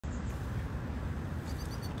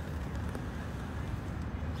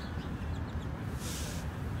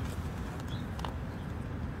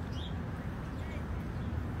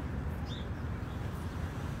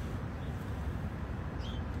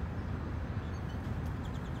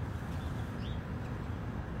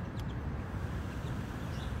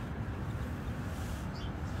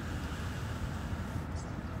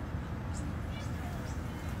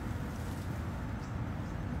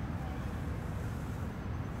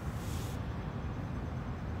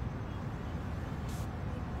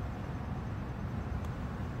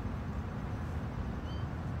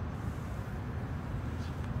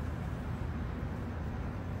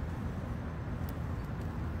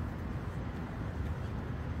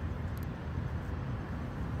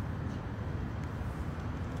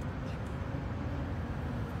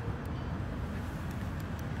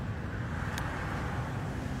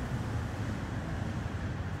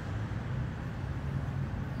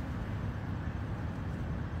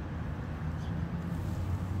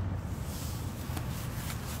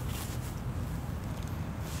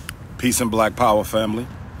Peace and Black Power, family.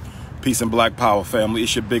 Peace and Black Power, family.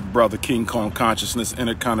 It's your big brother, Kingkongconsciousness,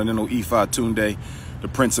 Intercontinental Ifatunde, the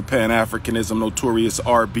Prince of Pan-Africanism, notorious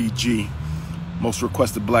RBG, most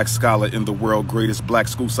requested black scholar in the world, greatest black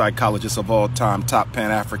school psychologist of all time, top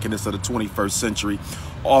Pan-Africanist of the 21st century,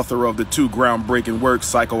 author of the two groundbreaking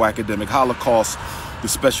works, Psychoacademicholocaust, the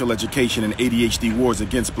special education and ADHD wars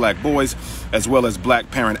against black boys, as well as Black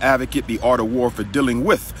Parent Advocate, the art of war for dealing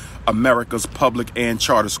with America's public and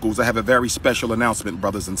charter schools. I have a very special announcement,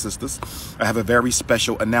 brothers and sisters. I have a very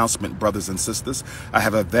special announcement, brothers and sisters. I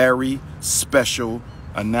have a very special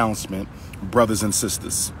announcement, brothers and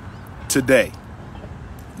sisters. Today,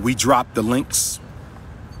 we dropped the links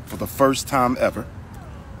for the first time ever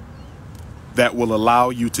that will allow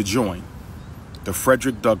you to join the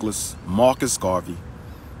Frederick Douglass Marcus Garvey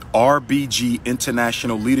RBG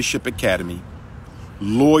International Leadership Academy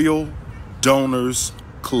Loyal Donors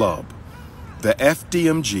Club, the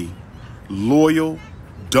FDMG Loyal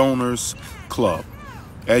Donors Club.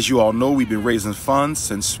 As you all know, we've been raising funds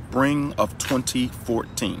since spring of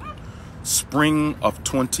 2014. Spring of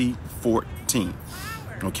 2014.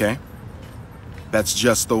 Okay? That's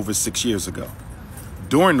just over 6 years ago.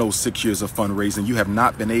 During those 6 years of fundraising, you have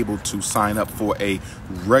not been able to sign up for a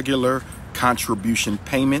regular contribution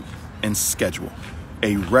payment and schedule.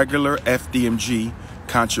 A regular FDMG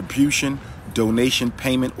contribution, donation,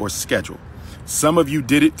 payment, or schedule. Some of you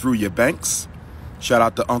did it through your banks. Shout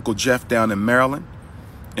out to Uncle Jeff down in Maryland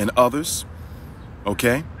and others.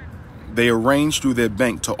 Okay? They arranged through their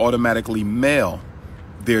bank to automatically mail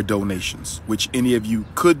their donations, which any of you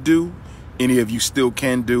could do, any of you still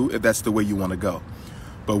can do if that's the way you want to go.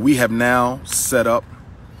 But we have now set up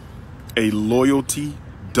a loyalty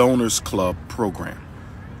donors club program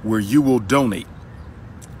where you will donate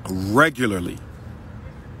regularly.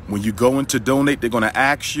 When you go in to donate, they're going to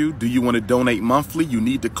ask you, do you want to donate monthly? You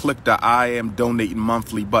need to click the I am donating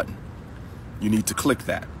monthly button. You need to click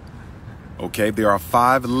that. Okay, there are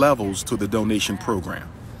 5 levels to the donation program.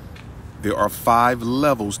 There are 5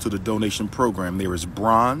 levels to the donation program. There is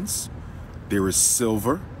bronze, there is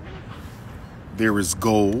silver, there is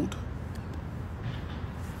gold,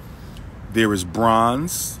 there is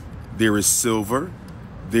bronze, there is silver,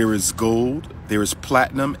 there is gold, there is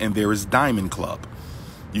platinum, and there is diamond club.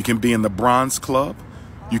 You can be in the bronze club,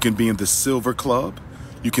 you can be in the silver club,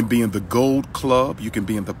 you can be in the gold club, you can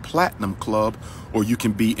be in the platinum club, or you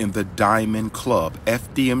can be in the diamond club.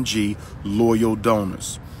 FDMG Loyal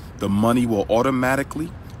Donors. The money will automatically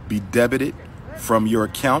be debited from your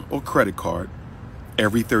account or credit card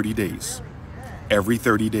every 30 days. Every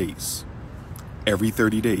 30 days. Every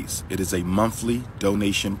 30 days. It is a monthly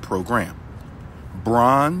donation program.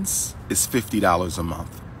 Bronze is $50 a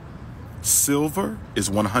month. Silver is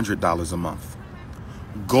 $100 a month.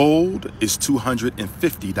 Gold is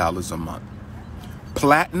 $250 a month.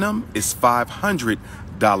 Platinum is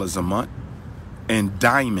 $500 a month. And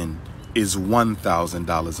diamond is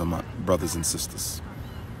 $1,000 a month, brothers and sisters.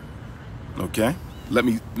 Okay? Let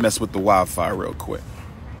me mess with the Wi-Fi real quick.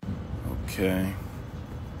 Okay.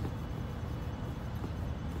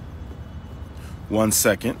 1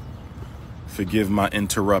 second. Forgive my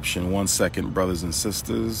interruption. 1 second, brothers and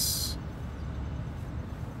sisters.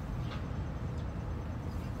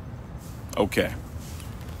 Okay.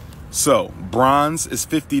 So, bronze is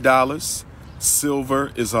 $50.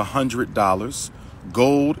 Silver is $100.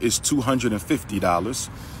 Gold is $250.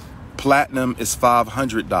 Platinum is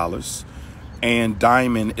 $500. And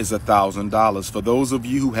diamond is $1,000. For those of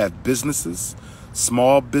you who have businesses,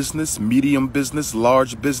 small business, medium business,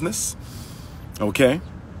 large business, okay,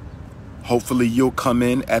 hopefully you'll come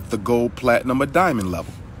in at the gold, platinum, or diamond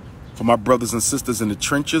level. For my brothers and sisters in the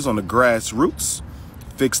trenches, on the grassroots,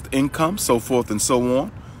 fixed income, so forth and so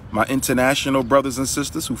on. My international brothers and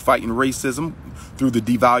sisters who fight in racism through the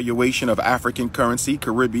devaluation of African currency,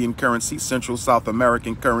 Caribbean currency, Central South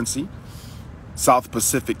American currency, South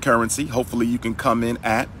Pacific currency. Hopefully you can come in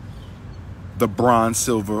at the bronze,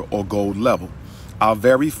 silver, or gold level. Our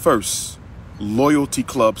very first loyalty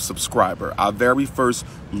club subscriber, our very first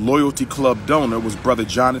loyalty club donor was Brother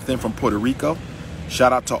Jonathan from Puerto Rico.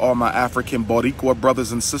 Shout out to all my African Boricua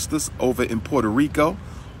brothers and sisters over in Puerto Rico.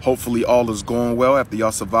 Hopefully all is going well after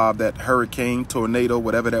y'all survived that hurricane, tornado,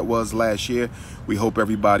 whatever that was last year. We hope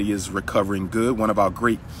everybody is recovering good. One of our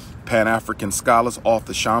great Pan-African scholars,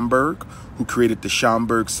 Arthur Schomburg, who created the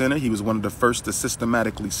Schomburg Center. He was one of the first to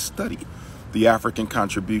systematically study the African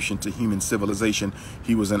contribution to human civilization.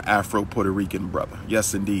 He was an Afro-Puerto Rican brother.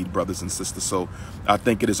 Yes, indeed, brothers and sisters. So I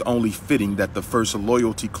think it is only fitting that the first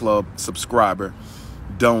Loyalty Club subscriber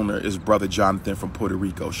donor is Brother Jonathan from Puerto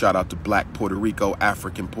Rico. Shout out to Black Puerto Rico,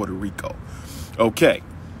 African Puerto Rico. Okay,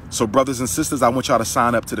 So brothers and sisters, I want y'all to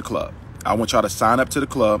sign up to the club. I want y'all to sign up to the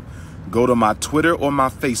club. Go to my Twitter or my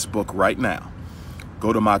Facebook right now.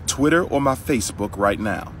 Go to my Twitter or my Facebook right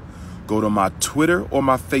now. Go to my Twitter or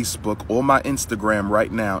my Facebook or my Instagram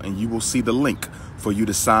right now, and you will see the link for you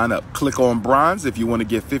to sign up. Click on bronze if you want to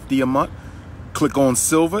give $50 a month. Click on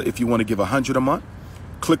silver if you want to give $100 a month.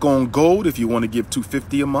 Click on gold if you want to give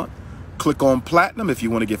 $250 a month. Click on platinum if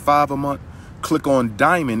you want to give $5 a month. Click on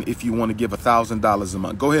diamond if you want to give $1,000 a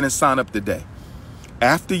month. Go ahead and sign up today.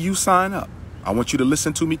 After you sign up, I want you to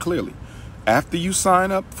listen to me clearly. After you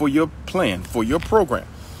sign up for your plan, for your program,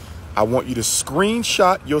 I want you to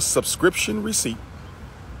screenshot your subscription receipt,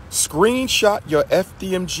 screenshot your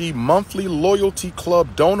FDMG monthly loyalty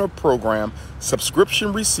club donor program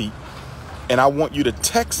subscription receipt, and I want you to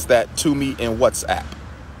text that to me in WhatsApp.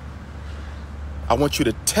 I want you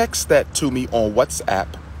to text that to me on WhatsApp,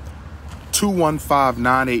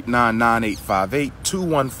 215-989-9858,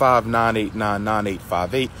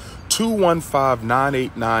 215-989-9858,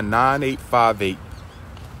 215-989-9858,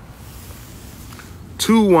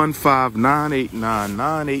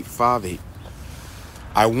 215-989-9858.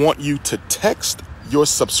 I want you to text your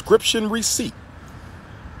subscription receipt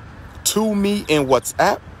to me in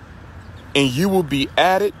WhatsApp, and you will be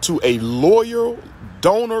added to a loyal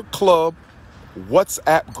donor club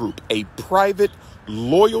WhatsApp group, a private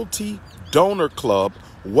loyalty donor club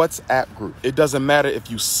WhatsApp group. It doesn't matter if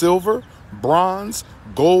you silver, bronze,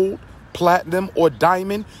 gold, platinum, or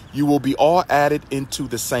diamond, you will be all added into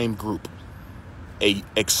the same group. A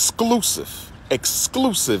exclusive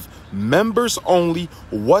members only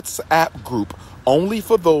WhatsApp group only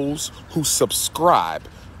for those who subscribe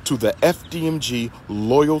to the FDMG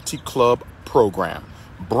Loyalty Club program.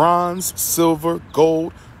 Bronze, silver,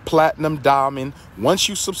 gold, platinum, diamond. Once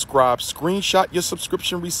you subscribe, screenshot your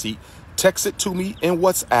subscription receipt, text it to me in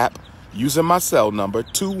WhatsApp using my cell number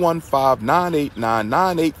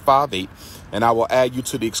 215-989-9858, and I will add you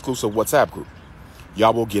to the exclusive WhatsApp group.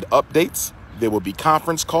 Y'all will get updates. There will be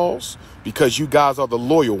conference calls because you guys are the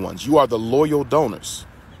loyal ones. You are the loyal donors.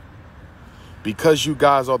 Because you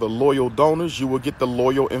guys are the loyal donors, you will get the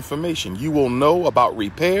loyal information. You will know about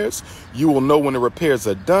repairs. You will know when the repairs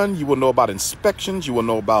are done. You will know about inspections. You will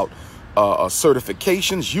know about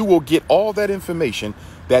certifications. You will get all that information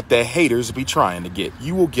that the haters be trying to get.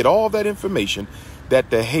 You will get all that information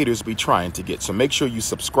that the haters be trying to get. So make sure you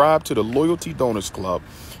subscribe to the Loyalty Donors Club.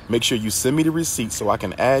 Make sure you send me the receipt so I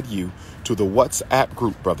can add you to the WhatsApp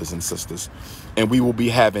group, brothers and sisters. And we will be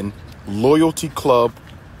having Loyalty Club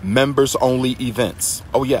members only events.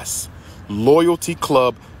 Oh yes. Loyalty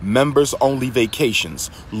Club members only vacations.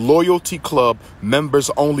 Loyalty Club members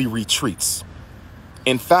only retreats.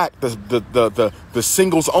 In fact, the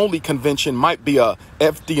singles only convention might be a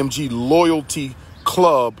FDMG Loyalty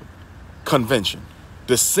Club convention.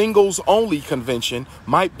 The singles only convention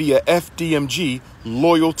might be a FDMG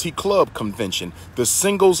Loyalty Club convention. The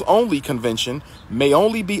singles only convention may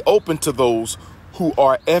only be open to those who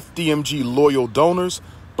are FDMG loyal donors,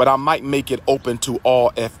 but I might make it open to all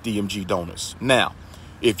FDMG donors. Now,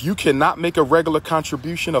 if you cannot make a regular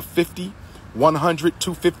contribution of 50, 100,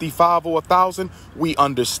 255, or 1,000, we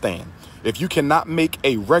understand. If you cannot make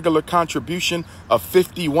a regular contribution of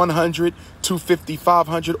 50, 100, 250,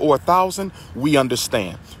 500, or 1,000, we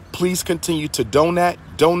understand. Please continue to donate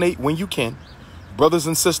when you can. Brothers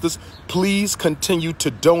and sisters, please continue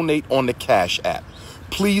to donate on the Cash App.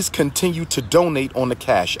 Please continue to donate on the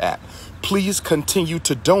Cash App. Please continue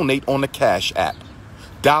to donate on the Cash App.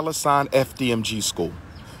 $FDMG School.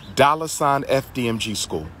 $FDMG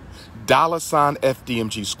School.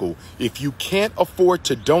 $FDMG School. If you can't afford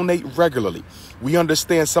to donate regularly, we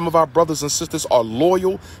understand some of our brothers and sisters are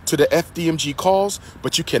loyal to the FDMG cause,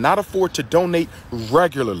 but you cannot afford to donate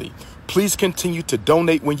regularly. Please continue to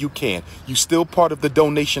donate when you can. You still part of the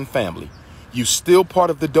donation family. You still part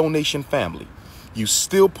of the donation family. You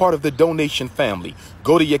still part of the donation family.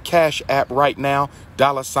 Go to your Cash App right now,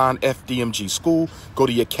 $FDMG School. Go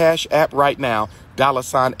to your Cash App right now,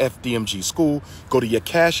 $FDMG School. Go to your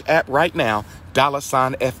Cash App right now,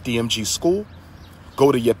 $FDMG School.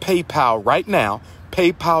 Go to your PayPal right now,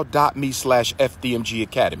 paypal.me/FDMG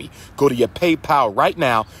Academy. Go to your PayPal right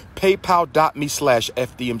now,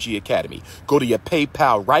 paypal.me/FDMG Academy. Go to your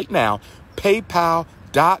PayPal right now,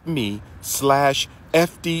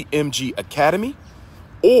 paypal.me/FDMG Academy.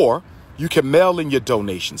 Or you can mail in your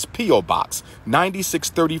donations. P.O. Box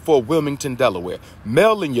 9634 Wilmington, Delaware.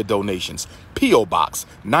 Mail in your donations. P.O. Box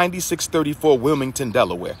 9634 Wilmington,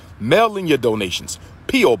 Delaware. Mail in your donations.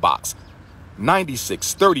 P.O. Box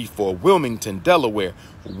 9634 Wilmington, Delaware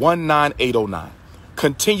 19809.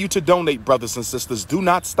 Continue to donate, brothers and sisters. Do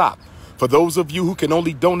not stop. For those of you who can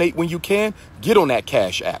only donate when you can, get on that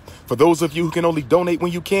Cash App. For those of you who can only donate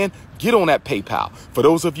when you can, get on that PayPal. For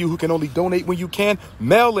those of you who can only donate when you can,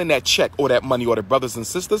 mail in that check or that money order, brothers and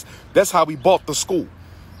sisters. That's how we bought the school,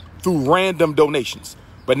 through random donations.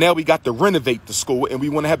 But now we got to renovate the school, and we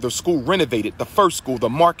want to have the school renovated. The first school, the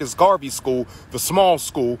Marcus Garvey school, the small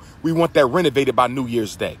school, we want that renovated by New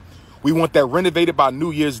Year's Day. We want that renovated by New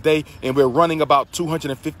Year's Day, and we're running about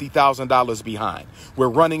 $250,000 behind. We're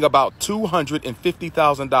running about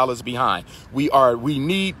 $250,000 behind. We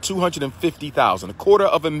need $250,000,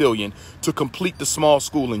 $250,000 to complete the small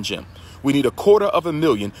school and gym. We need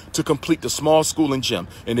 $250,000 to complete the small school and gym.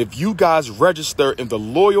 And if you guys register in the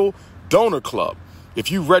Loyal Donor Club, if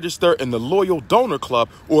you register in the Loyal Donor Club,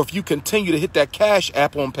 or if you continue to hit that Cash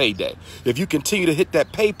App on payday, if you continue to hit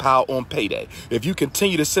that PayPal on payday, if you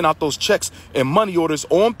continue to send out those checks and money orders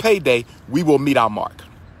on payday, we will meet our mark.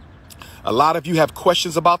 A lot of you have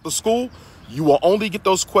questions about the school. You will only get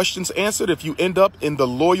those questions answered if you end up in the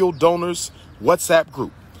Loyal Donors WhatsApp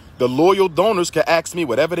group. The Loyal Donors can ask me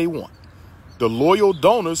whatever they want. The Loyal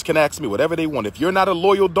Donors can ask me whatever they want. If you're not a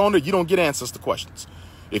loyal donor, you don't get answers to questions.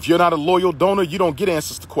 If you're not a loyal donor, you don't get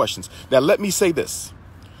answers to questions. Now, let me say this.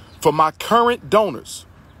 For my current donors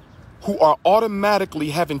who are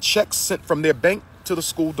automatically having checks sent from their bank to the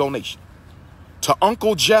school donation, to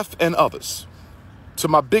Uncle Jeff and others, to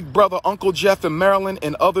my big brother, Uncle Jeff in Maryland,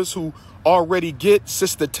 and others who already get,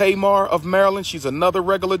 Sister Tamar of Maryland, she's another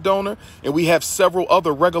regular donor, and we have several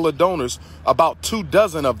other regular donors, about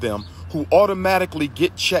 24 of them, who automatically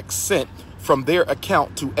get checks sent from their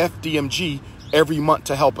account to FDMG every month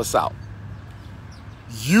to help us out.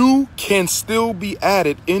 You can still be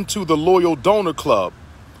added into the Loyal Donor Club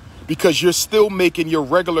because you're still making your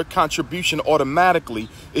regular contribution automatically.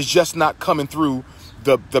 It's just not coming through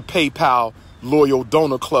the PayPal Loyal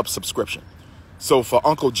Donor Club subscription. So for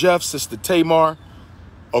Uncle Jeff, Sister Tamar,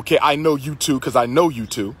 okay, I know you too because I know you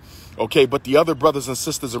too. Okay, but the other brothers and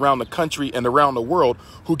sisters around the country and around the world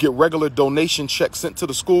who get regular donation checks sent to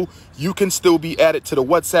the school, you can still be added to the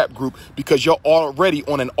WhatsApp group because you're already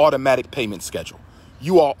on an automatic payment schedule.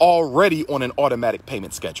 You are already on an automatic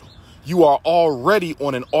payment schedule. You are already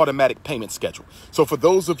on an automatic payment schedule. So for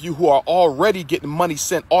those of you who are already getting money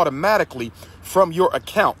sent automatically from your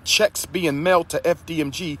account, checks being mailed to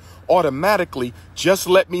FDMG automatically, just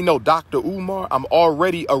let me know, Dr.UMAR, I'm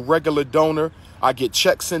already a regular donor. I get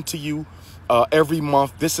checks sent to you every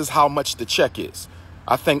month. This is how much the check is.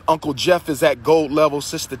 I think Uncle Jeff is at gold level.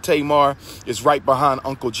 Sister Tamar is right behind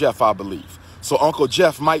Uncle Jeff, I believe. So Uncle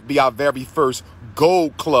Jeff might be our very first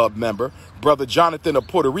Gold Club member. Brother Jonathan of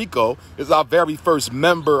Puerto Rico is our very first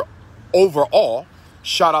member overall.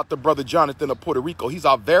 Shout out to Brother Jonathan of Puerto Rico. He's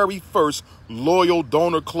our very first Loyal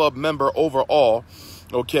Donor Club member overall.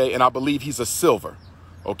 Okay, and I believe he's a silver.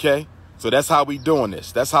 Okay. So that's how we doing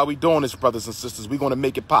this. That's how we doing this, brothers and sisters. We're going to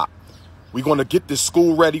make it pop. We're going to get this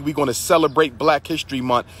school ready. We're going to celebrate Black History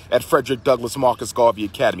Month at Frederick Douglass Marcus Garvey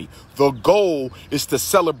Academy. The goal is to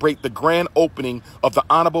celebrate the grand opening of the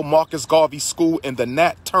Honorable Marcus Garvey School in the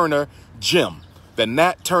Nat Turner Gym. The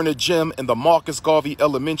Nat Turner Gym in the Marcus Garvey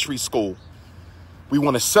Elementary School. We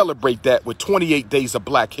want to celebrate that with 28 days of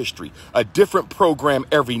Black history, a different program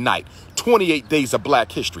every night. 28 days of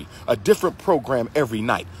Black history, a different program every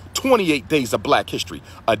night. 28 days of Black history,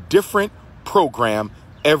 a different program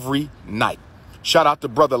every night. Shout out to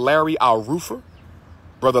Brother Larry, our roofer.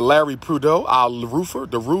 Brother Larry Prudhoe, our roofer.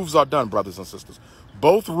 The roofs are done, brothers and sisters.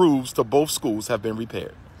 Both roofs to both schools have been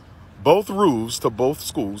repaired. Both roofs to both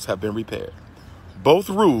schools have been repaired. Both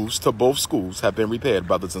roofs to both schools have been repaired,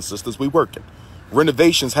 brothers and sisters. We working.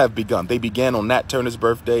 Renovations have begun. They began on Nat Turner's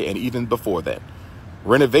birthday and even before that.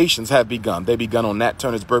 Renovations have begun. They begun on Nat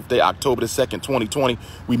Turner's birthday, October the 2nd, 2020.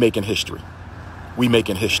 We making history. We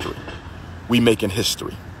making history. We making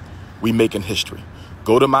history. We making history.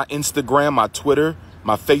 Go to my Instagram, my Twitter,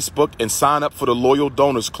 my Facebook, and sign up for the Loyal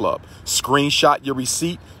Donors Club. Screenshot your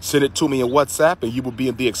receipt, send it to me in WhatsApp, and you will be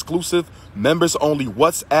in the exclusive members-only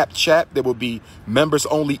WhatsApp chat. There will be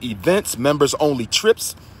members-only events, members-only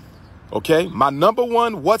trips. Okay, my number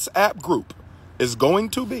one WhatsApp group is going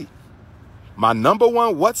to be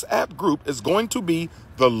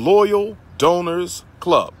the Loyal Donors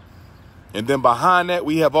Club. And then behind that,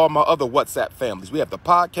 we have all my other WhatsApp families. We have the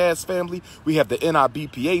podcast family. We have the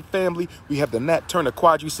NIBPA family. We have the Nat Turner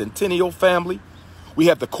Quadricentennial family. We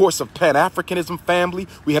have the Course of Pan-Africanism family.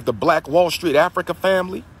 We have the Black Wall Street Africa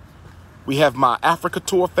family. We have my Africa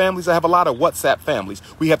Tour families. I have a lot of WhatsApp families.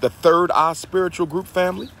 We have the Third Eye Spiritual Group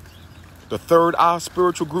family. The Third Eye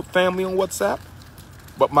Spiritual Group family on WhatsApp.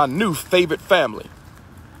 But my new favorite family,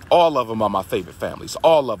 all of them are my favorite families.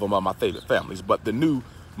 All of them are my favorite families. But the new,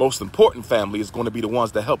 most important family is going to be the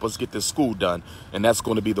ones that help us get this school done. And that's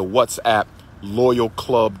going to be the WhatsApp Loyal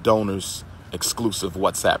Club Donors exclusive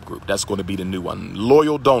WhatsApp group. That's going to be the new one.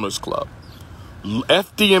 Loyal Donors Club.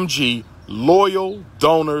 FDMG Loyal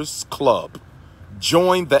Donors Club.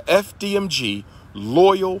 Join the FDMG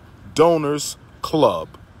Loyal Donors Club.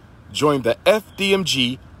 Join the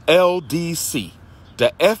FDMG LDC.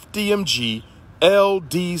 The FDMG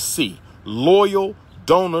LDC Loyal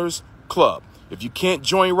Donors Club. If you can't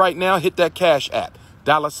join right now, hit that Cash App.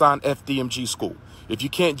 $ FDMG School. If you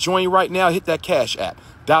can't join right now, hit that Cash App.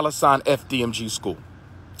 $ FDMG School.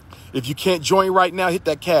 If you can't join right now, hit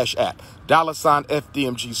that Cash App. $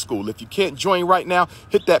 FDMG School. If you can't join right now,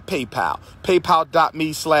 hit that PayPal.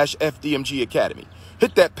 PayPal.me/FDMG Academy.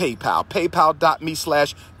 Hit that PayPal.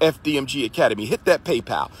 PayPal.me/FDMG Academy. Hit that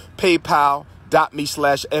PayPal.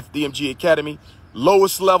 PayPal.me/FDMG Academy.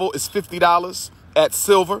 Lowest level is $50 at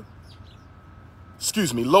silver.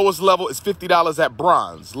 Excuse me. Lowest level is $50 at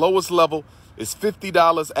bronze. Lowest level is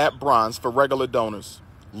 $50 at bronze for regular donors.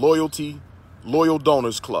 Loyal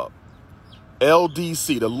Donors Club.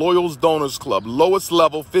 LDC, the Loyal Donors Club. Lowest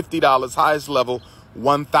level, $50. Highest level,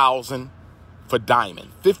 $1,000 for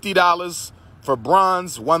diamond. $50 for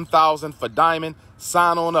bronze, $1,000 for diamond.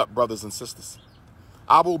 Sign on up, brothers and sisters.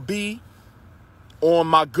 I will be on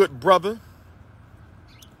my good brother,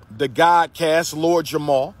 the Godcast, Lord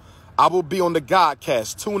Jamal. I will be on the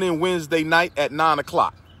Godcast. Tune in Wednesday night at 9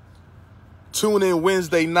 o'clock. Tune in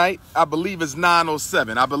Wednesday night. I believe it's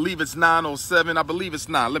 9:07. I believe it's 9:07. I believe it's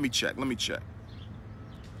 9. Let me check.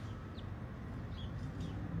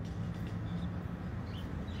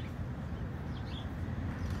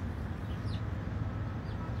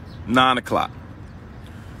 9 o'clock.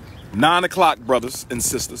 9 o'clock, brothers and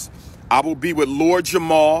sisters. I will be with Lord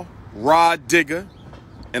Jamal, Rod Digger,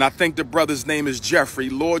 and I think the brother's name is Jeffrey.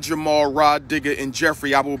 Lord Jamal, Rod Digger, and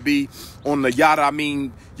Jeffrey. I will be on the Yada I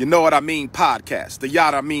Mean, You Know What I Mean podcast. The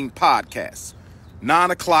Yada I Mean podcast.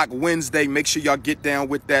 9 o'clock Wednesday. Make sure y'all get down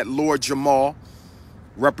with that. Lord Jamal,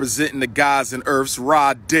 representing the guys and earths.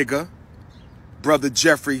 Rod Digger, brother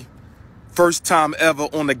Jeffrey. First time ever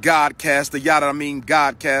on the Godcast. The Yada I Mean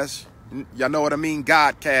Godcast. Y'all know what I mean?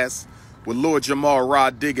 Godcast with Lord Jamal,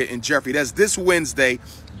 Rod Digger, and Jeffrey. That's this Wednesday,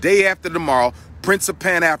 day after tomorrow. Prince of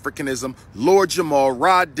Pan-Africanism, Lord Jamal,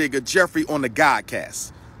 Rod Digger, Jeffrey on the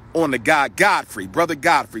Godcast. On the Godfrey, Brother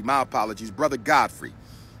Godfrey. My apologies, Brother Godfrey.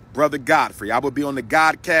 Brother Godfrey. I will be on the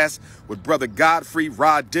Godcast with Brother Godfrey,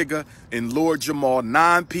 Rod Digger, and Lord Jamal,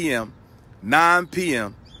 9 p.m. 9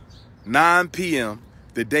 p.m. 9 p.m.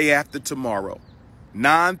 the day after tomorrow.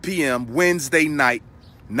 9 p.m. Wednesday night,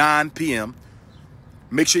 9 p.m.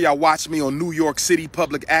 Make sure y'all watch me on New York City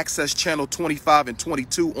Public Access Channel 25 and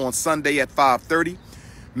 22 on Sunday at 5:30.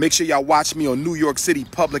 Make sure y'all watch me on New York City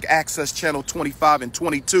Public Access Channel 25 and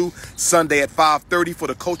 22 Sunday at 5:30 for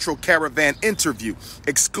the Cultural Caravan interview.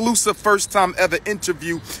 Exclusive first time ever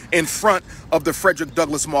interview in front of the Frederick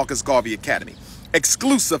Douglass Marcus Garvey Academy.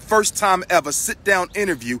 Exclusive first time ever sit down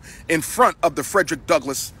interview in front of the Frederick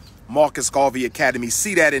Douglass Marcus Garvey Academy.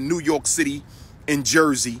 See that in New York City, in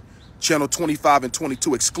Jersey. Channel 25 and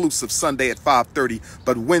 22 exclusive Sunday at 5:30,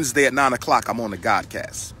 but Wednesday at 9 o'clock, I'm on the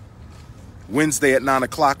Godcast. Wednesday at 9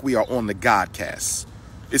 o'clock, we are on the Godcast.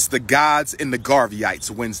 It's the Gods and the Garveyites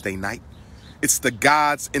Wednesday night. It's the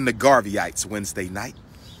Gods and the Garveyites Wednesday night.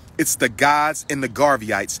 It's the Gods and the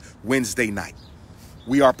Garveyites Wednesday night.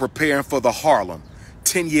 We are preparing for the Harlem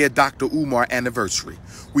 10-year DR.UMAR anniversary.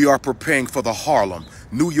 We are preparing for the Harlem,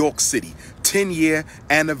 New York City 10-year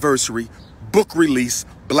anniversary book release,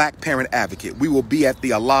 Black Parent Advocate. We will be at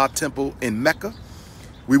the Allah Temple in Mecca.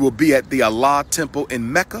 We will be at the Allah Temple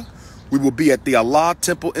in Mecca. We will be at the Allah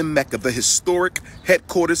Temple in Mecca, the historic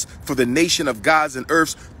headquarters for the nation of gods and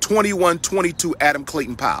earths, 2122 Adam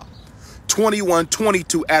Clayton Powell.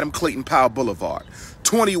 2122 Adam Clayton Powell Boulevard.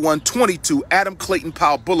 2122 Adam Clayton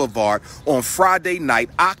Powell Boulevard on Friday night,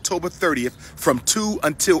 October 30th from 2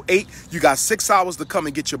 until 8. You got 6 hours to come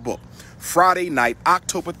and get your book. Friday night,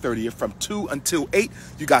 October 30th from 2 until 8.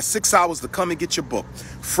 You got 6 hours to come and get your book.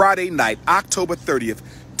 Friday night, October 30th,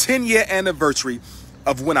 10-year anniversary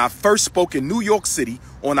of when I first spoke in New York City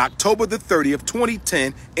on October the 30th,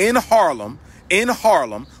 2010 in Harlem,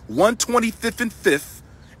 125th and 5th,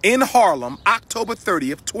 in Harlem, October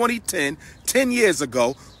 30th, 2010, 10 years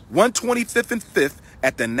ago, 125th and 5th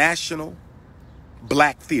at the National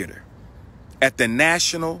Black Theater. At the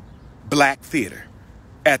National Black Theater.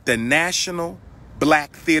 At the National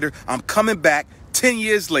Black Theater. I'm coming back 10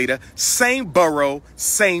 years later, same borough,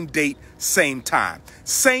 same date, same time.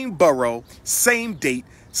 Same borough, same date,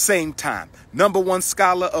 same time. #1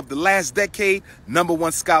 scholar of the last decade,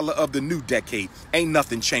 #1 scholar of the new decade. Ain't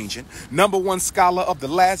nothing changing. #1 scholar of the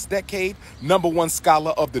last decade, #1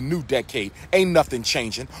 scholar of the new decade. Ain't nothing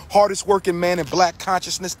changing. Hardest working man in black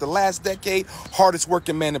consciousness the last decade, hardest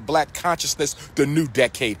working man in black consciousness the new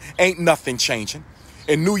decade. Ain't nothing changing.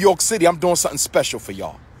 In New York City, I'm doing something special for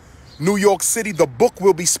y'all. New York City, the book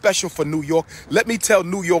will be special for New York. Let me tell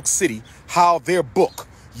New York City how their book,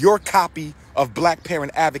 your copy of Black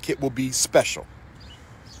Parent Advocate, will be special.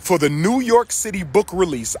 For the New York City book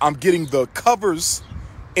release, I'm getting the covers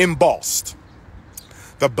embossed.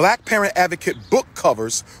 The Black Parent Advocate book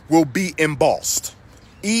covers will be embossed.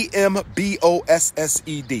 EMBOSSED.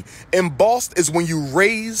 Embossed is when you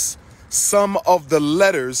raise some of the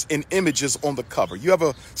letters and images on the cover. You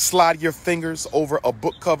ever slide your fingers over a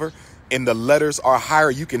book cover and the letters are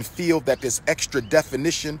higher? You can feel that there's extra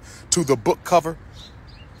definition to the book cover.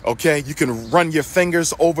 Okay, you can run your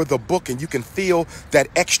fingers over the book and you can feel that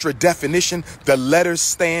extra definition. The letters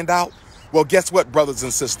stand out. Well, guess what, brothers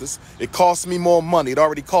and sisters? It costs me more money. It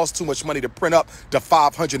already costs too much money to print up the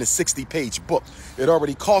 560-page book. It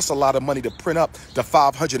already costs a lot of money to print up the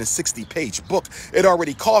 560-page book. It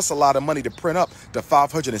already costs a lot of money to print up the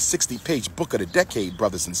 560-page book of the decade,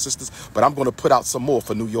 brothers and sisters. But I'm going to put out some more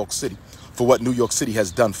for New York City, for what New York City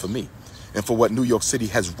has done for me, and for what New York City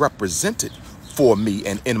has represented for me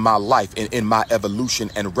and in my life and in my evolution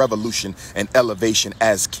and revolution and elevation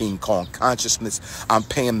as King Kong Consciousness. I'm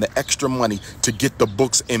paying the extra money to get the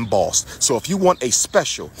books embossed. So if you want a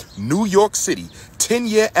special New York City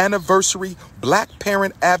 10-year anniversary Black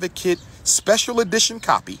Parent Advocate special edition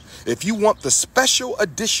copy, if you want the special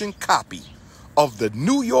edition copy of the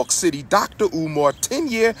New York City DR.UMAR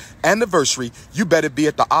 10-year anniversary, you better be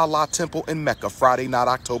at the Allah Temple in Mecca Friday night,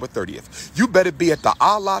 October 30th. You better be at the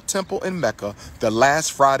Allah Temple in Mecca the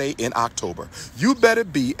last Friday in October. You better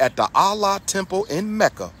be at the Allah Temple in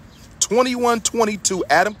Mecca, 2122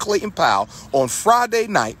 Adam Clayton Powell on Friday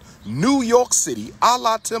night, New York City,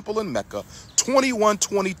 Allah Temple in Mecca,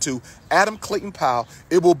 2122 Adam Clayton Powell.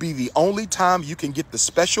 It will be the only time you can get the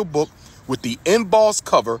special book with the embossed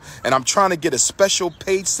cover, and I'm trying to get a special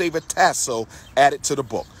page saver tassel added to the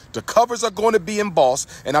book. The covers are going to be embossed,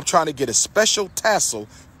 and I'm trying to get a special tassel,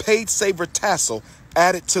 page saver tassel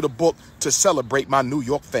added to the book to celebrate my New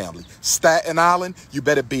York family. Staten Island, you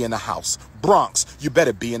better be in the house. Bronx, you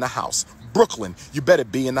better be in the house. Brooklyn, you better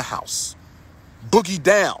be in the house. Boogie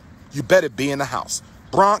Down, you better be in the house.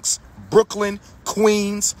 Bronx, Brooklyn,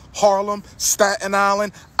 Queens, Harlem, Staten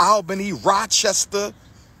Island, Albany, Rochester,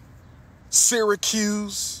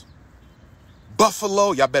 Syracuse,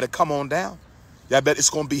 Buffalo, y'all better come on down. Y'all bet it's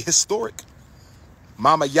going to be historic.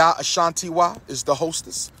 Mama Ya Ashantiwa is the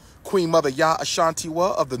hostess. Queen Mother Ya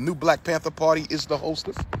Ashantiwa of the New Black Panther Party is the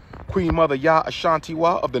hostess. Queen Mother Ya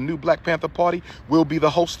Ashantiwa of the New Black Panther Party will be the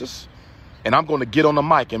hostess. And I'm going to get on the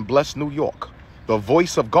mic and bless New York, the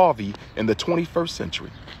voice of Garvey in the 21st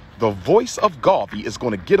century. The voice of Garvey is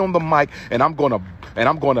going to get on the mic, and I'm going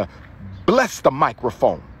to bless the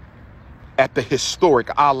microphone at the historic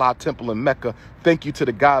Allah Temple in Mecca. Thank you to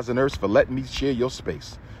the guys and Earths for letting me share your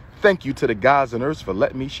space. Thank you to the guys and Earths for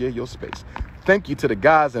letting me share your space. Thank you to the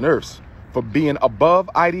guys and Earths for being above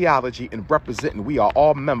ideology and representing we are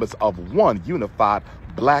all members of one unified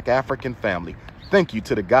Black African family. Thank you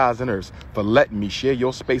to the guys and Earths for letting me share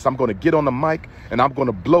your space. I'm going to get on the mic and I'm going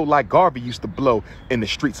to blow like Garvey used to blow in the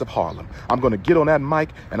streets of Harlem. I'm going to get on that mic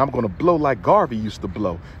and I'm going to blow like Garvey used to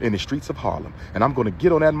blow in the streets of Harlem. And I'm going to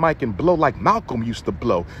get on that mic and blow like Malcolm used to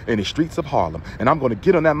blow in the streets of Harlem. And I'm going to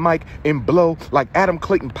get on that mic and blow like Adam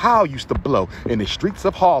Clayton Powell used to blow in the streets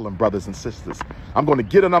of Harlem, brothers and sisters. I'm going to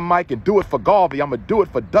get on that mic and do it for Garvey. I'm going to do it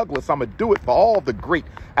for Douglas. I'm going to do it for all the great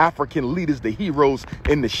African leaders, the heroes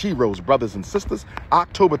and the sheroes, brothers and sisters.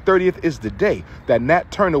 October 30th is the day that Nat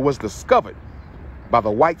Turner was discovered by the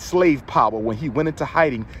white slave power when he went into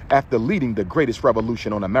hiding after leading the greatest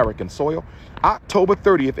revolution on American soil. October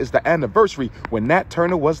 30th is the anniversary when Nat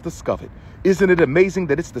Turner was discovered. Isn't it amazing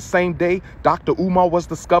that it's the same day DR.UMAR was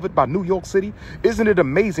discovered by New York City? Isn't it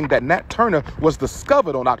amazing that Nat Turner was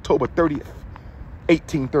discovered on October 30th?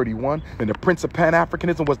 1831, and the Prince of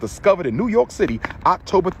Pan-Africanism was discovered in New York City,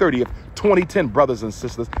 October 30th, 2010, brothers and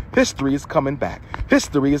sisters. History is coming back.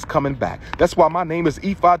 History is coming back. That's why my name is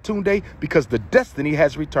Ifatunde, because the destiny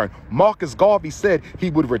has returned. Marcus Garvey said he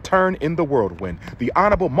would return in the whirlwind. The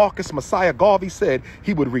Honorable Marcus Messiah Garvey said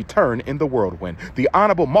he would return in the whirlwind. The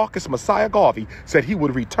Honorable Marcus Messiah Garvey said he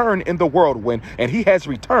would return in the whirlwind, and he has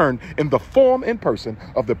returned in the form and person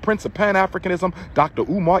of the Prince of Pan-Africanism,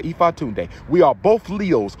 DR.UMAR Ifatunde. We are both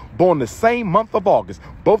Leos, born the same month of August.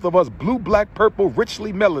 Both of us blue, black, purple,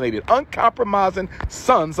 richly melanated, uncompromising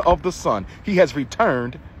sons of the sun. He has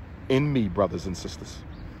returned in me, brothers and sisters.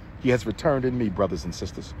 He has returned in me, brothers and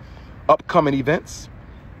sisters. Upcoming events.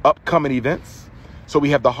 So we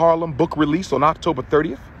have the Harlem book release on October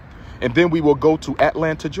 30th. And then we will go to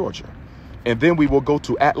Atlanta, Georgia. And then we will go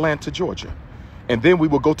to Atlanta, Georgia. And then we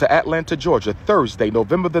will go to Atlanta, Georgia, Thursday,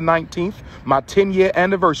 November the 19th, my 10-year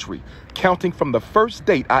anniversary, counting from the first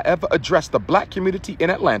date I ever addressed the black community in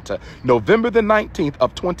Atlanta, November the 19th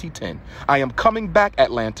of 2010. I am coming back,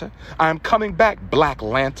 Atlanta. I am coming back, Black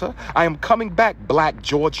Atlanta. I am coming back, Black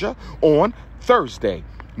Georgia, on Thursday,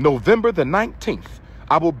 November the 19th.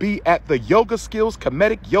 I will be at the Yoga Skills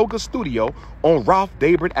Comedic Yoga Studio on Ralph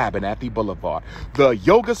David Abernathy Boulevard. The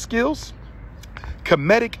Yoga Skills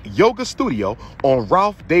Comedic Yoga Studio on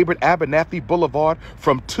Ralph David Abernathy Boulevard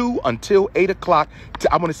from 2 until 8 o'clock.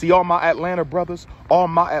 I want to see all my Atlanta brothers, all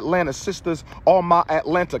my Atlanta sisters, all my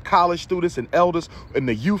Atlanta college students and elders and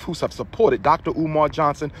the youth who have supported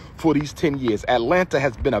DrUmarJohnson for these 10 years. Atlanta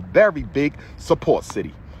has been a very big support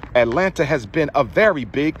city. Atlanta has been a very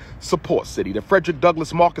big support city. The Frederick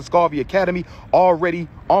Douglass Marcus Garvey Academy already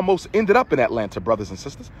almost ended up in Atlanta, brothers and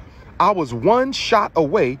sisters. I was one shot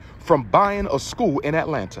away from buying a school in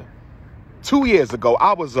Atlanta. 2 years ago,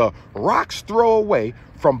 I was a rock's throw away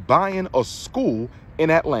from buying a school in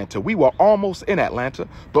Atlanta. We were almost in Atlanta,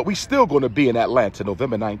 but we still going to be in Atlanta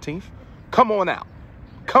November 19th. Come on out.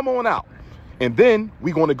 Come on out. And then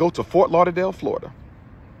we're going to go to Fort Lauderdale, Florida.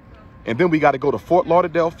 And then we got to go to Fort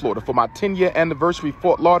Lauderdale, Florida for my 10-year anniversary,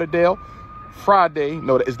 Fort Lauderdale, Friday.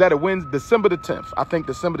 No, is that a Wednesday? December the 10th. I think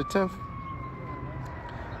December the 10th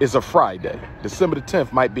is a Friday. December the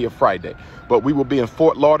 10th might be a Friday. But we will be in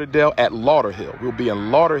Fort Lauderdale at Lauderhill. We'll be in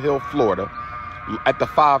Lauderhill, Florida at the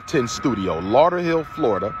 510 studio. Lauderhill,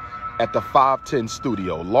 Florida at the 510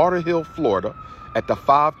 studio. Lauderhill, Florida at the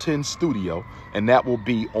 510 studio. And that will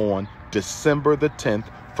be on December the 10th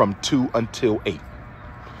from 2 until 8.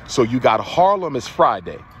 So you got Harlem is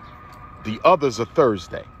Friday. The others are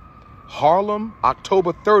Thursday. Harlem,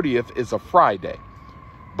 October 30th is a Friday.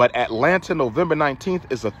 But Atlanta, November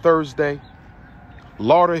 19th is a Thursday.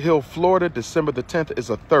 Lauderhill, Florida, December the 10th is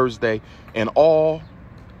a Thursday. And all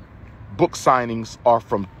book signings are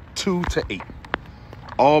from 2 to 8.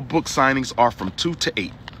 All book signings are from 2 to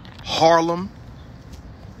 8. Harlem,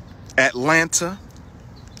 Atlanta,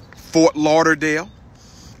 Fort Lauderdale.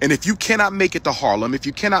 And if you cannot make it to Harlem, if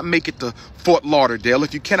you cannot make it to Fort Lauderdale,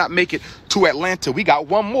 if you cannot make it to Atlanta, we got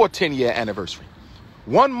one more 10-year anniversary.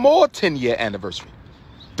 One more 10-year anniversary.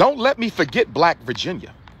 Don't let me forget Black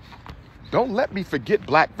Virginia. Don't let me forget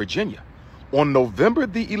Black Virginia. On November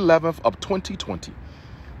the 11th of 2020.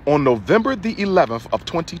 On November the 11th of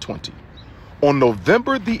 2020. On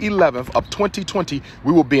November the 11th of 2020,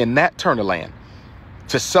 we will be in Nat Turner land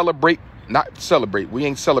to celebrate. Not celebrate, we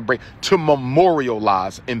ain't celebrate, to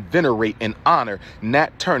memorialize and venerate and honor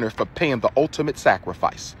Nat Turner for paying the ultimate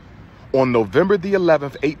sacrifice. On November the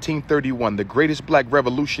 11th, 1831, the greatest black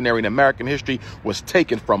revolutionary in American history was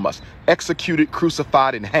taken from us, executed,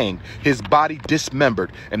 crucified, and hanged, his body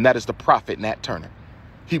dismembered, and that is the prophet Nat Turner.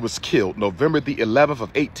 He was killed November the 11th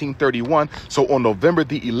of 1831. So on November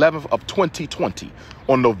the 11th of 2020,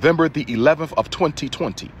 on November the 11th of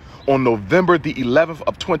 2020, on November the 11th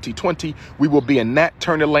of 2020, we will be in Nat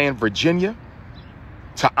Turner land, Virginia,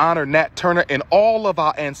 to honor Nat Turner and all of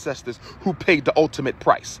our ancestors who paid the ultimate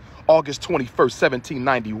price. August 21st,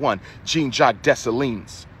 1791, Jean-Jacques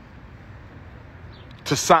Dessalines.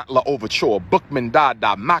 Toussaint L'Ouverture, Bookman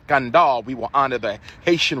Dada, Macandal, we will honor the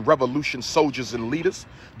Haitian Revolution soldiers and leaders.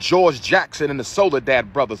 George Jackson and the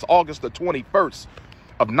Soledad brothers, August the 21st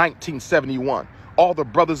of 1971. All the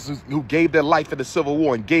brothers who gave their life in the Civil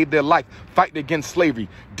War and gave their life fighting against slavery.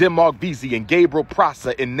 Denmark Vesey and Gabriel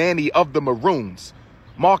Prosser and Nanny of the Maroons.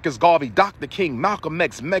 Marcus Garvey, Dr. King, Malcolm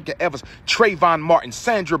X, Medgar Evers, Trayvon Martin,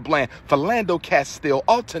 Sandra Bland, Philando Castile,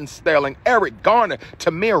 Alton Sterling, Eric Garner,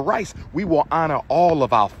 Tamir Rice. We will honor all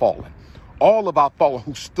of our fallen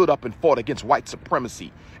who stood up and fought against white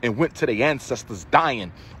supremacy and went to their ancestors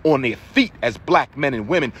dying on their feet as black men and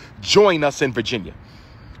women. Join us in Virginia.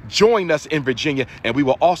 Join us in Virginia, and we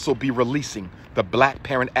will also be releasing the Black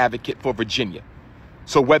Parent Advocate for Virginia.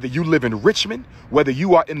 So whether you live in Richmond, whether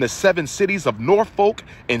you are in the 7 cities of Norfolk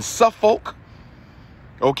and Suffolk,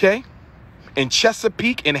 okay, in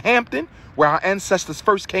Chesapeake, in Hampton, where our ancestors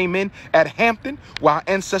first came in at Hampton, where our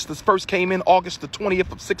ancestors first came in August the 20th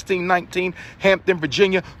of 1619, Hampton,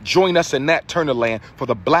 Virginia, join us in Nat Turner land for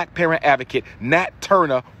the Black Parent Advocate Nat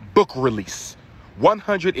Turner book release.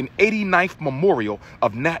 189th memorial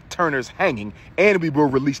of Nat Turner's hanging, and we will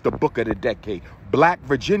release the book of the decade. Black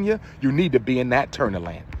Virginia, you need to be in Nat Turner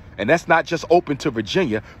land. And that's not just open to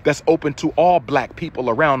Virginia. That's open to all black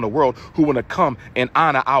people around the world who want to come and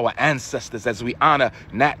honor our ancestors as we honor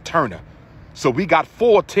Nat Turner. So we got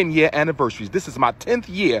 4 10-year anniversaries. This is my 10th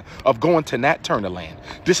year of going to Nat Turner land.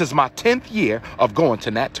 This is my 10th year of going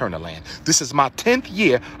to Nat Turner land. This is my 10th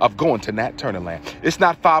year of going to Nat Turner land. It's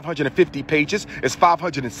not 550 pages. It's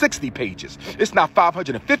 560 pages. It's not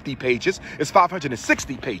 550 pages. It's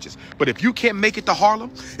 560 pages. But if you can't make it to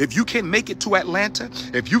Harlem, if you can't make it to Atlanta,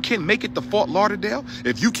 if you can't make it to Fort Lauderdale,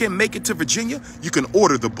 if you can't make it to Virginia, you can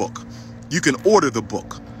order the book. You can order the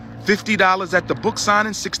book. $50 at the book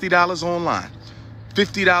signing, $60 online.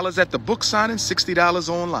 $50 at the book signing, $60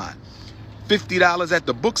 online. $50 at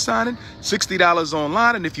the book signing, $60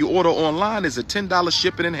 online. And if you order online, it's a $10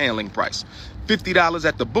 shipping and handling price. $50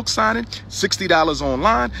 at the book signing, $60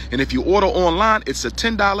 online. And if you order online, it's a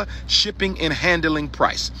 $10 shipping and handling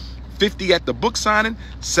price. $50 at the book signing,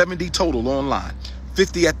 $70 total online.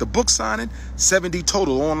 $50 at the book signing, $70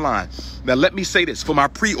 total online. Now, let me say this for my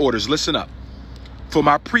pre-orders, listen up. For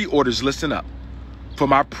my pre-orders, listen up. For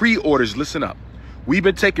my pre-orders, listen up. We've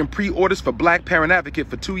been taking pre-orders for Black Parent Advocate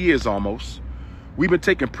for 2 years almost. We've been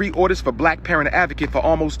taking pre-orders for Black Parent Advocate for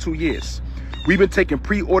almost 2 years. We've been taking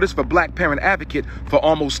pre-orders for Black Parent Advocate for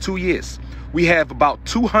almost 2 years. We have about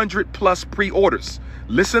 200 plus pre-orders.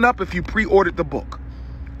 Listen up if you pre-ordered the book.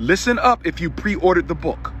 Listen up if you pre-ordered the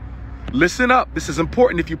book. Listen up. This is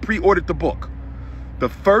important if you pre-ordered the book. The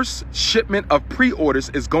first shipment of pre-orders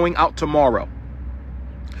is going out tomorrow.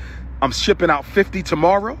 I'm shipping out 50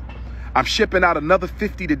 tomorrow. I'm shipping out another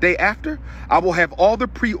 50 the day after. I will have all the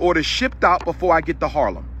pre-orders shipped out before I get to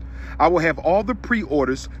Harlem. I will have all the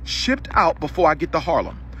pre-orders shipped out before I get to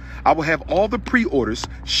Harlem. I will have all the pre-orders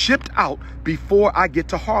shipped out before I get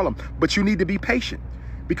to Harlem. But you need to be patient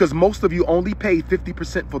because most of you only pay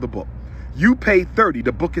 50% for the book. You pay 30,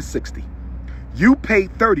 the book is 60. You pay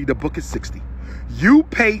 30, the book is 60. You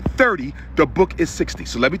pay 30, the book is 60.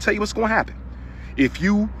 So let me tell you what's going to happen. If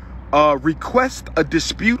you request a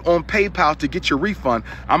dispute on PayPal to get your refund,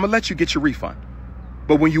 I'm gonna let you get your refund.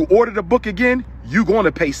 But when you order the book again, you're going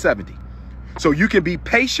to pay $70. So you can be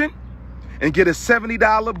patient and get a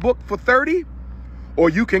 $70 book for $30, or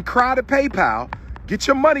you can cry to PayPal, get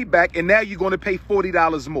your money back, and now you're going to pay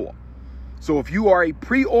 $40 more. So if you are a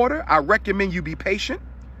pre-order, I recommend you be patient.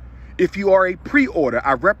 If you are a pre-order,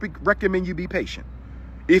 I recommend you be patient.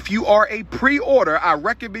 If you are a pre-order, I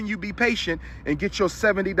recommend you be patient and get your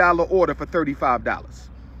 $70 order for $35,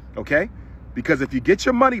 okay? Because if you get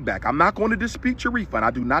your money back, I'm not going to dispute your refund.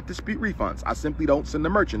 I do not dispute refunds. I simply don't send the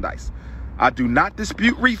merchandise. I do not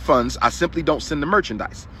dispute refunds. I simply don't send the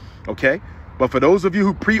merchandise, okay? But for those of you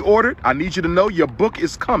who pre-ordered, I need you to know your book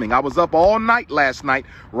is coming. I was up all night last night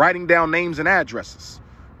writing down names and addresses.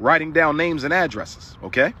 Writing down names and addresses,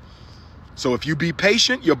 okay? So if you be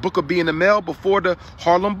patient, your book will be in the mail before the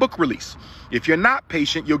Harlem book release. If you're not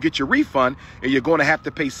patient, you'll get your refund and you're going to have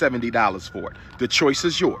to pay $70 for it. The choice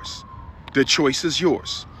is yours. The choice is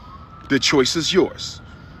yours. The choice is yours.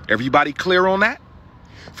 Everybody clear on that?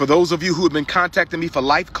 For those of you who have been contacting me for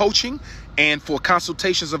life coaching and for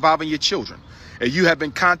consultations involving your children, and you have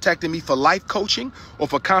been contacting me for life coaching or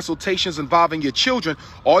for consultations involving your children,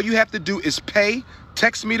 all you have to do is pay,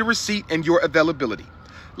 text me the receipt and your availability.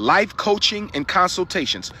 Life coaching and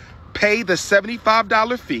consultations. Pay the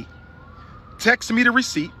 $75 fee, text me the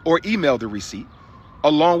receipt or email the receipt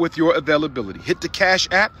along with your availability. Hit the Cash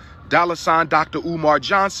App, $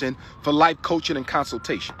 DrUmarJohnson for life coaching and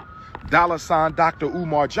consultation. $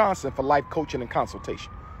 DrUmarJohnson for life coaching and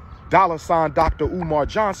consultation. $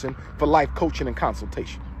 DrUmarJohnson for life coaching and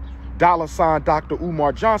consultation. $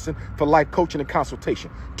 DrUmarJohnson for life coaching and consultation.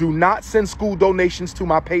 Do not send school donations to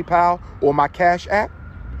my PayPal or my Cash App.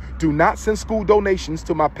 Do not send school donations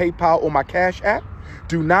to my PayPal or my Cash App.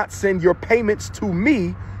 Do not send your payments to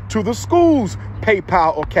me to the school's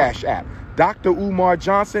PayPal or Cash App. Dr. Umar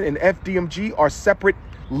Johnson and FDMG are separate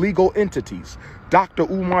legal entities. Dr.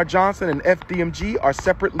 Umar Johnson and FDMG are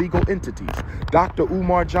separate legal entities. Dr.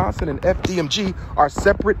 Umar Johnson and FDMG are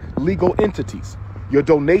separate legal entities. Your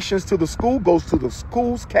donations to the school goes to the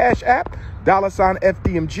school's Cash App, $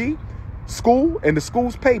 FDMG, school, and the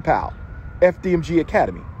school's PayPal, FDMG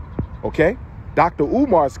Academy. Okay? Dr.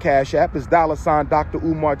 Umar's Cash App is $ Dr.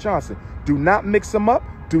 Umar Johnson. Do not mix them up.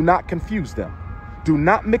 Do not confuse them. Do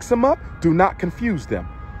not mix them up. Do not confuse them.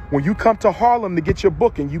 When you come to Harlem to get your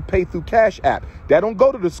book and you pay through Cash App, that don't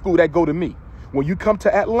go to the school, that go to me. When you come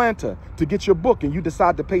to Atlanta to get your book and you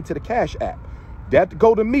decide to pay to the Cash App, That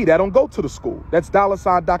go to me. That don't go to the school. That's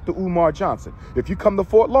 $DrUmarJohnson. If you come to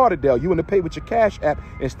Fort Lauderdale, you want to pay with your Cash App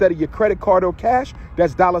instead of your credit card or cash,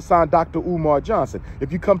 that's $DrUmarJohnson.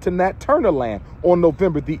 If you come to Nat Turner Land on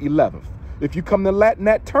November the 11th, if you come to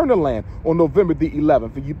Nat Turner Land on November the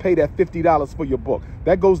 11th and you pay that $50 for your book,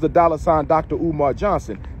 that goes to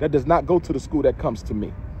 $DrUmarJohnson. That does not go to the school. That comes to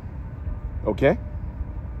me. Okay?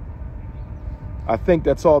 I think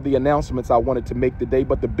that's all the announcements I wanted to make today.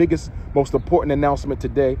 But the biggest, most important announcement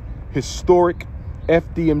today, historic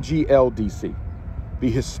FDMG LDC. The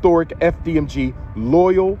historic FDMG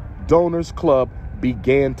Loyal Donors Club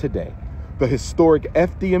began today. The historic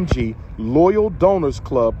FDMG Loyal Donors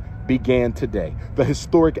Club began today. The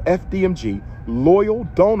historic FDMG Loyal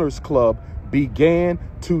Donors Club began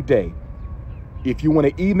today. If you want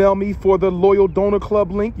to email me for the Loyal Donor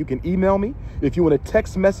Club link, you can email me. If you want to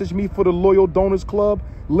text message me for the Loyal Donors Club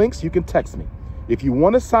links, you can text me. If you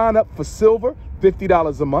want to sign up for silver,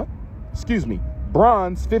 $50 a month. Excuse me,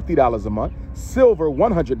 bronze, $50 a month. Silver,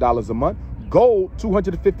 $100 a month. Gold,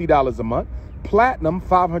 $250 a month. Platinum,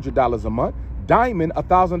 $500 a month. Diamond,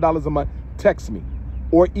 $1,000 a month. Text me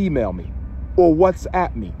or email me or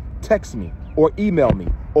WhatsApp me. Text me or email me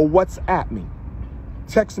or WhatsApp me.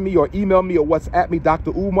 Text me or email me or WhatsApp me.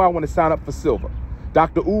 Dr. Umar, I want to sign up for silver.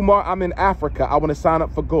 Dr. Umar, I'm in Africa. I want to sign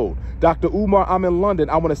up for gold. Dr. Umar, I'm in London.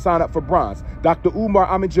 I want to sign up for bronze. Dr. Umar,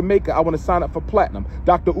 I'm in Jamaica. I want to sign up for platinum.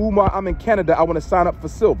 Dr. Umar, I'm in Canada. I want to sign up for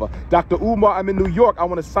silver. Dr. Umar, I'm in New York. I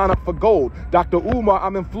want to sign up for gold. Dr. Umar,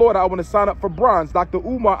 I'm in Florida. I want to sign up for bronze. Dr.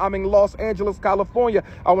 Umar, I'm in Los Angeles, California.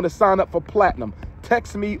 I want to sign up for platinum.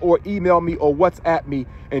 Text me or email me or WhatsApp me.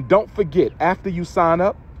 And don't forget, after you sign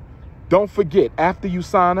up, don't forget, after you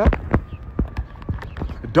sign up,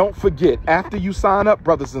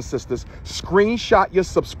 brothers and sisters, screenshot your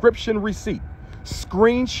subscription receipt.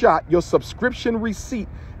 Screenshot your subscription receipt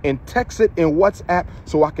and text it in WhatsApp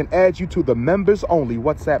so I can add you to the members only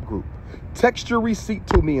WhatsApp group. Text your receipt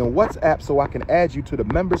to me in WhatsApp so I can add you to the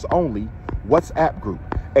members only WhatsApp group.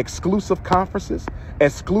 Exclusive conferences,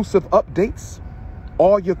 exclusive updates,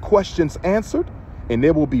 all your questions answered. And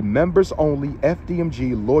there will be members only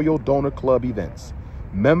FDMG Loyal Donor Club events.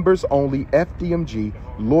 Members only FDMG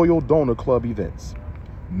Loyal Donor Club events.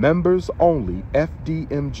 Members only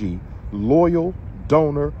FDMG Loyal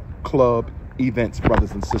Donor Club events,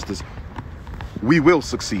 brothers and sisters. We will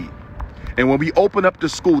succeed. And when we open up the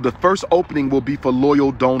school, the first opening will be for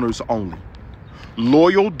loyal donors only.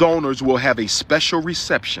 Loyal donors will have a special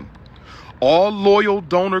reception. All Loyal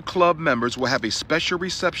Donor Club members will have a special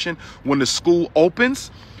reception when the school opens,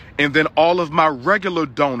 and then all of my regular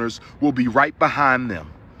donors will be right behind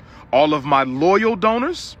them. All of my loyal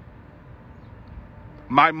donors,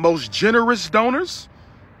 my most generous donors,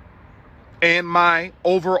 and my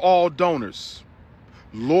overall donors.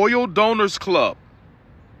 Loyal Donors Club,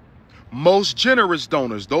 most generous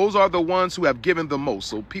donors. Those are the ones who have given the most.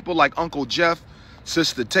 So people like Uncle Jeff,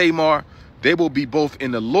 Sister Tamar, they will be both in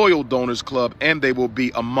the Loyal Donors Club and they will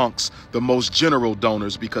be amongst the most general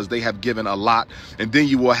donors because they have given a lot. And then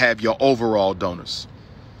you will have your overall donors.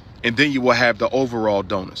 And then you will have the overall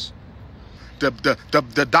donors.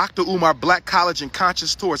 The Dr. Umar Black College and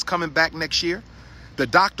Conscious Tour is coming back next year. The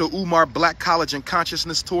Dr. Umar Black College and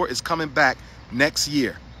Consciousness Tour is coming back next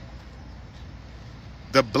year.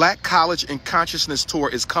 The Black College and Consciousness Tour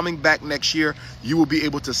is coming back next year. You will be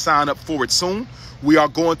able to sign up for it soon. We are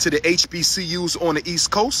going to the HBCUs on the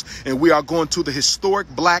East Coast, and we are going to the historic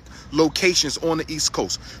Black locations on the East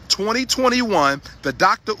Coast. 2021, the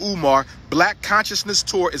Dr. Umar Black Consciousness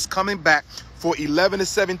Tour is coming back for 11 to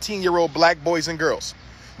 17-year-old Black boys and girls.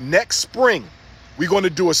 Next spring, we're going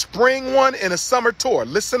to do a spring one and a summer tour.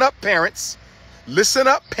 Listen up, parents. Listen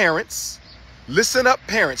up, parents. Listen up,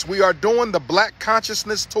 parents. We are doing the Black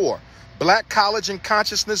Consciousness Tour. Black College and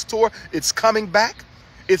Consciousness Tour. It's coming back.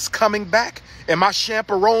 It's coming back. And my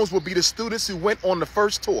chaperones will be the students who went on the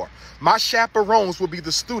first tour. My chaperones will be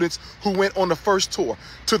the students who went on the first tour.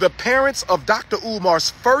 To the parents of Dr.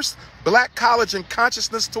 Umar's first Black College and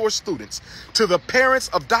Consciousness Tour students, to the parents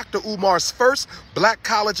of Dr. Umar's first Black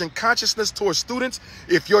College and Consciousness Tour students,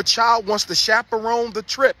 if your child wants to chaperone the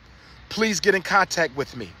trip, please get in contact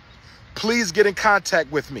with me. Please get in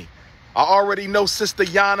contact with me. I already know Sister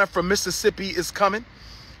Yana from Mississippi is coming.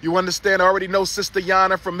 You understand? I already know Sister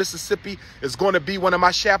Yana from Mississippi is going to be one of my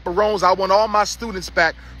chaperones. I want all my students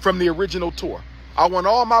back from the original tour. I want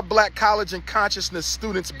all my Black College and Consciousness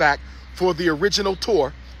students back for the original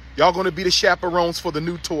tour. Y'all going to be the chaperones for the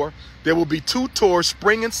new tour. There will be 2 tours,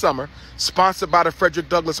 spring and summer, sponsored by the Frederick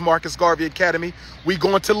Douglass Marcus Garvey Academy. We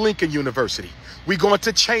going to Lincoln University. We going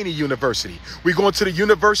to Cheney University. We're going to the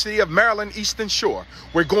University of Maryland Eastern Shore.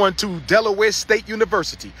 We're going to Delaware State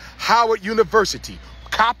University, Howard University,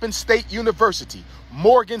 Coppin State University,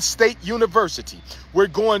 Morgan State University. We're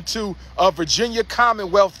going to Virginia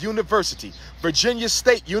Commonwealth University, Virginia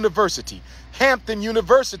State University, Hampton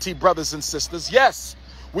University, brothers and sisters. Yes.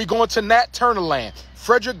 We're going to Nat Turner Land,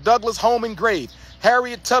 Frederick Douglass Home and Grave,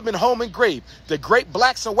 Harriet Tubman Home and Grave, the Great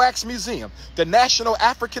Blacks and Wax Museum, the National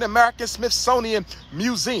African American Smithsonian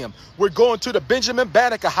Museum. We're going to the Benjamin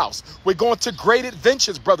Banneker House. We're going to Great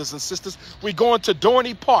Adventures, brothers and sisters. We're going to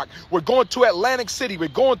Dorney Park. We're going to Atlantic City. We're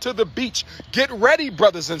going to the beach. Get ready,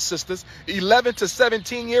 brothers and sisters, 11 to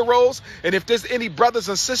 17-year-olds. And if there's any brothers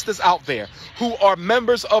and sisters out there who are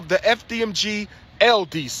members of the FDMG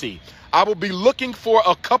LDC, I will be looking for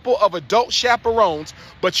a couple of adult chaperones,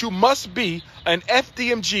 but you must be an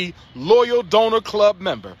FDMG Loyal Donor Club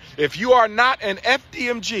member. If you are not an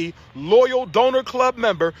FDMG Loyal Donor Club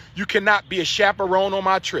member, you cannot be a chaperone on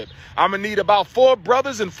my trip. I'm going to need about 4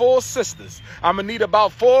 brothers and 4 sisters. I'm going to need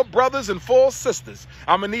about 4 brothers and 4 sisters.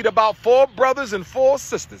 I'm going to need about 4 brothers and 4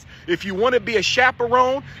 sisters. If you want to be a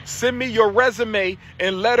chaperone, send me your resume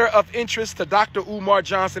and letter of interest to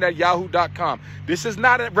DrUmarJohnson at yahoo.com. This is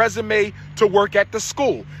not a resume to work at the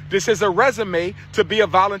school. This is a resume to be a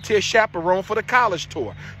volunteer chaperone for the college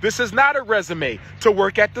tour. This is not a resume to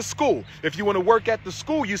work at the school. If you want to work at the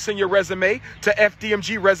school, you send your resume to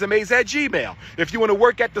fdmgresumes@gmail. If you want to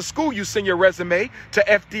work at the school, you send your resume to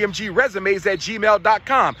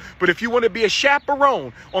fdmgresumes@gmail.com. But if you want to be a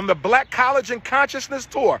chaperone on the Black College and Consciousness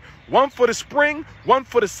tour, 1 for the spring, 1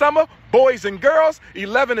 for the summer, boys and girls,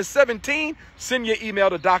 11 to 17, send your email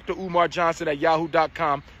to DrUmarJohnson at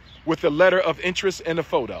yahoo.com with a letter of interest and a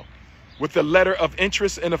photo. With a letter of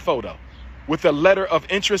interest and a photo. With a letter of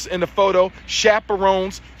interest and a photo.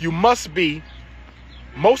 Chaperones, you must be.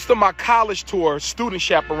 Most of my college tour student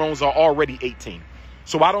chaperones are already 18.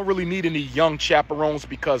 So I don't really need any young chaperones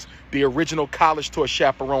because the original college tour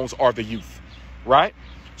chaperones are the youth, right?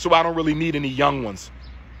 So I don't really need any young ones.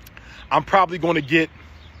 I'm probably going to get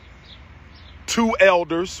 2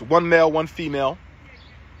 elders, 1 male, 1 female,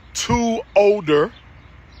 2 older,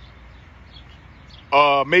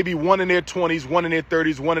 maybe 1 in their 20s, 1 in their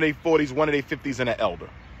 30s, 1 in their 40s, 1 in their 50s, and an elder.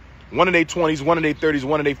 1 in their 20s, 1 in their 30s,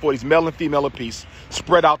 1 in their 40s, male and female apiece,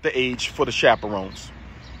 spread out the age for the chaperones.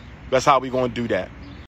 That's how we're going to do that.